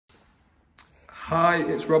Hi,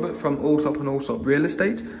 it's Robert from Allsop and Allsop Real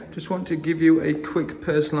Estate. Just want to give you a quick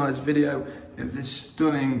personalised video of this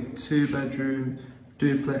stunning 2-bedroom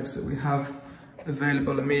duplex that we have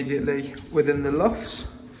available immediately within the lofts.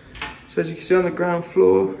 So as you can see on the ground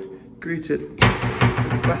floor, greeted with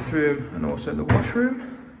the bathroom and also the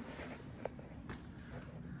washroom.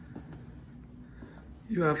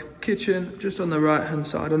 You have kitchen just on the right hand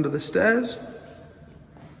side under the stairs.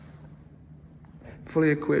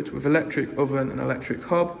 Fully equipped with electric oven and electric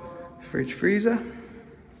hob, fridge freezer.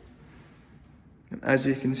 And as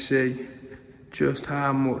you can see just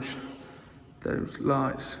how much those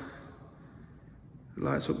lights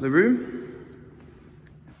up the room.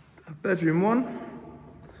 Bedroom 1,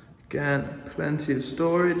 again plenty of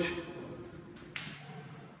storage.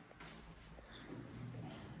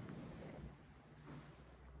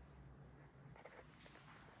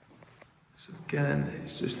 So again,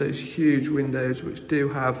 it's just those huge windows which do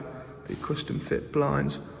have the custom fit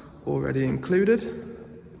blinds already included.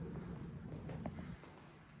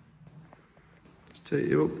 Let's take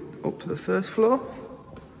you up to the first floor.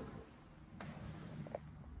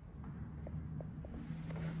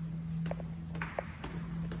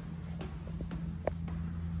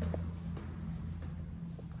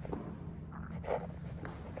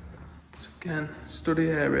 So again, study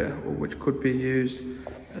area, or which could be used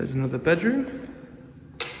as another bedroom.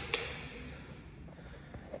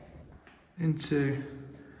 Into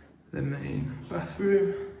the main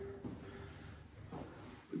bathroom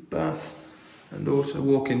with bath and also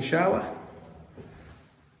walk-in shower.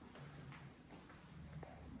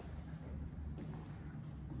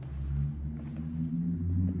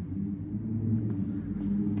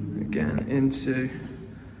 Again into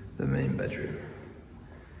the main bedroom.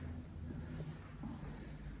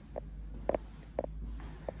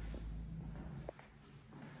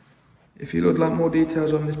 If you would like more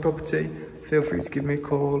details on this property, feel free to give me a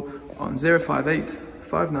call on 058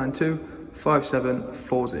 592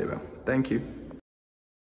 5740. Thank you.